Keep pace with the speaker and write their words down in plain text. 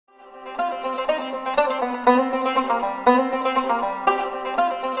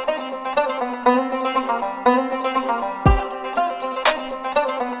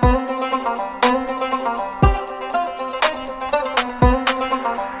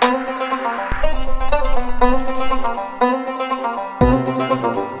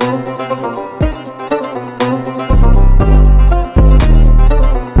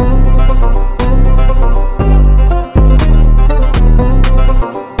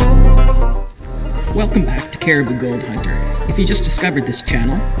Welcome back to Cariboo Gold Hunter. If you just discovered this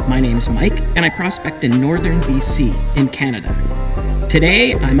channel, my name's Mike and I prospect in northern BC in Canada.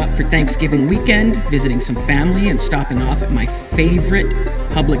 Today I'm up for Thanksgiving weekend, visiting some family and stopping off at my favorite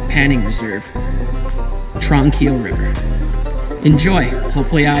public panning reserve, Tranquille River. Enjoy.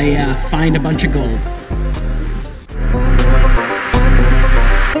 Hopefully I find a bunch of gold.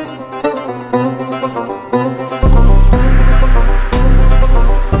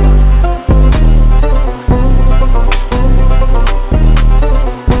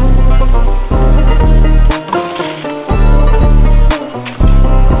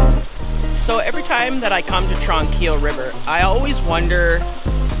 So every time that I come to Tranquille River, I always wonder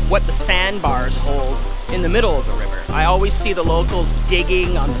what the sandbars hold in the middle of the river. I always see the locals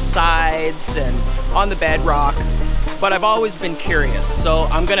digging on the sides and on the bedrock, but I've always been curious, so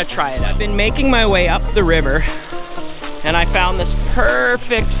I'm gonna try it out. I've been making my way up the river and I found this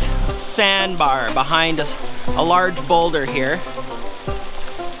perfect sandbar behind a large boulder here.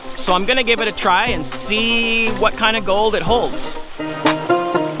 So I'm gonna give it a try and see what kind of gold it holds.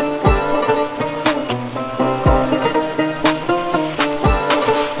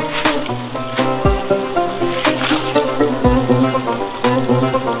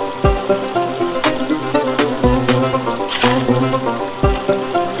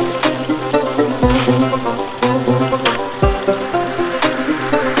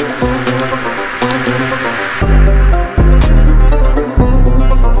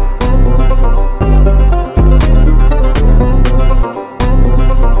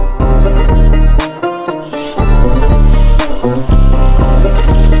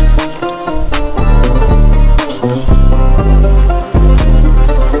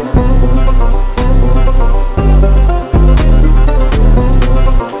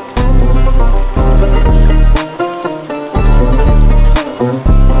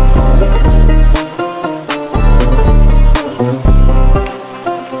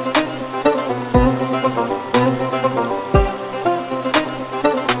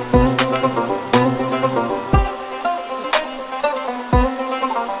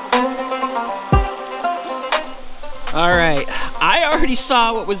 Alright, I already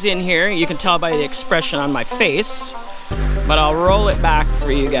saw what was in here. You can tell by the expression on my face, but I'll roll it back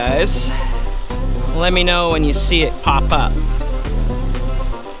for you guys. Let me know when you see it pop up.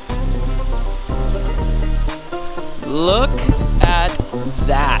 Look at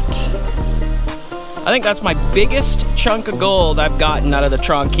that. I think that's my biggest chunk of gold I've gotten out of the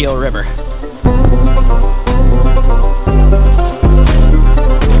Tranquille River.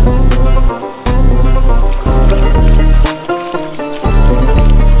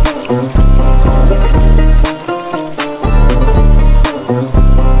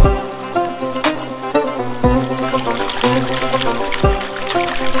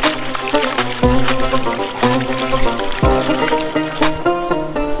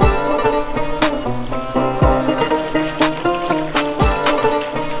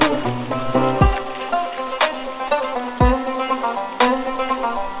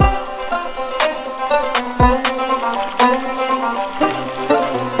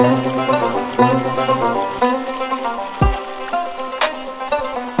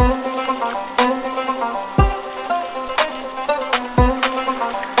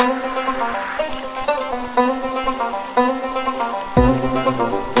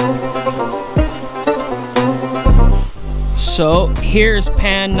 So here's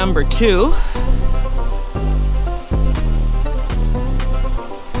pan number 2.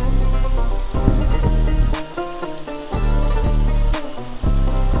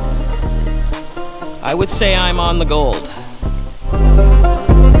 I would say I'm on the gold.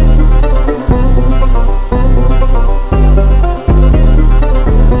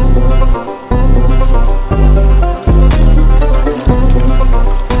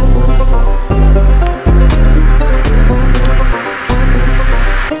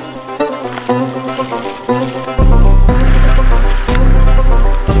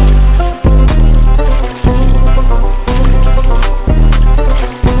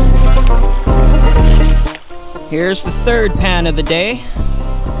 Here's the third pan of the day.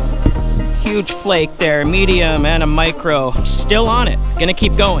 Huge flake there, medium and a micro. Still on it, gonna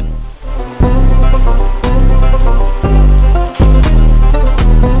keep going.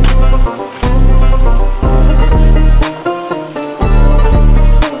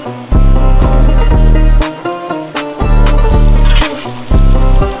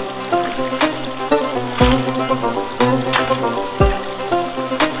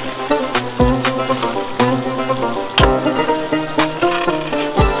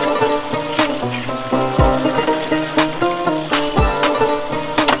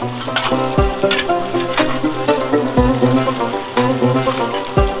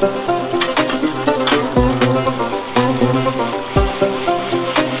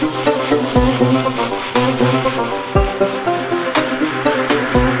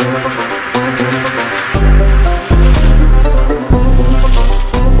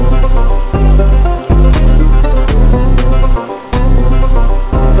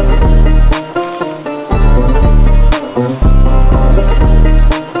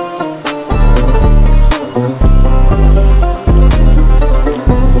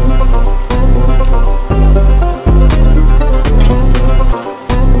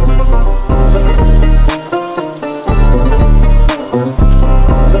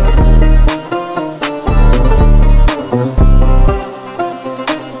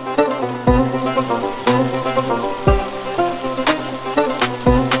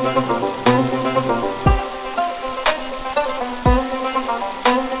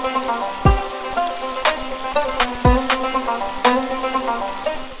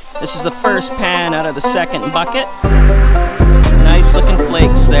 This is the first pan out of the second bucket. Nice looking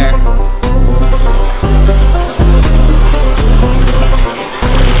flakes there.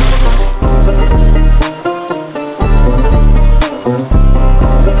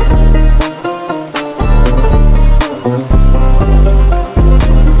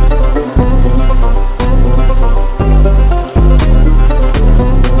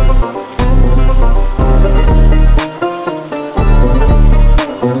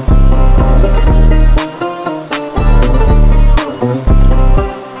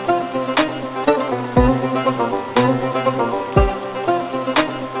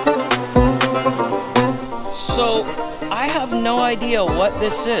 So, I have no idea what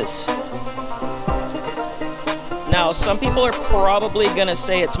this is. Now, some people are probably gonna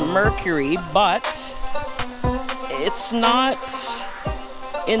say it's mercury, but it's not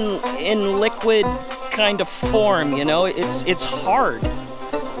in liquid kind of form, you know? It's hard,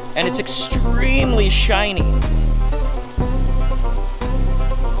 and it's extremely shiny.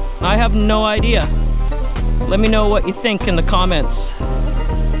 I have no idea. Let me know what you think in the comments.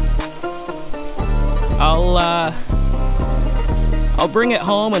 I'll bring it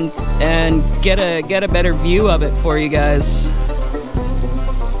home and get a better view of it for you guys.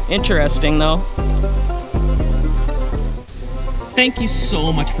 Interesting though. Thank you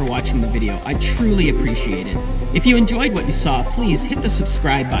so much for watching the video. I truly appreciate it. If you enjoyed what you saw, please hit the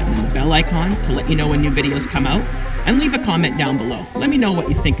subscribe button and the bell icon to let you know when new videos come out, and leave a comment down below. Let me know what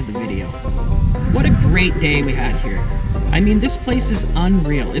you think of the video. What a great day we had here. I mean, this place is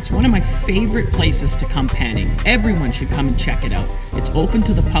unreal. It's one of my favorite places to come panning. Everyone should come and check it out. It's open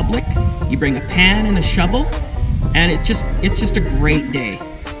to the public. You bring a pan and a shovel, and it's just a great day.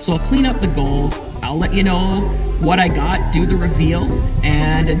 So I'll clean up the gold. I'll let you know what I got, do the reveal,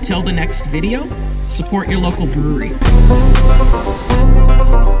 and until the next video, support your local brewery.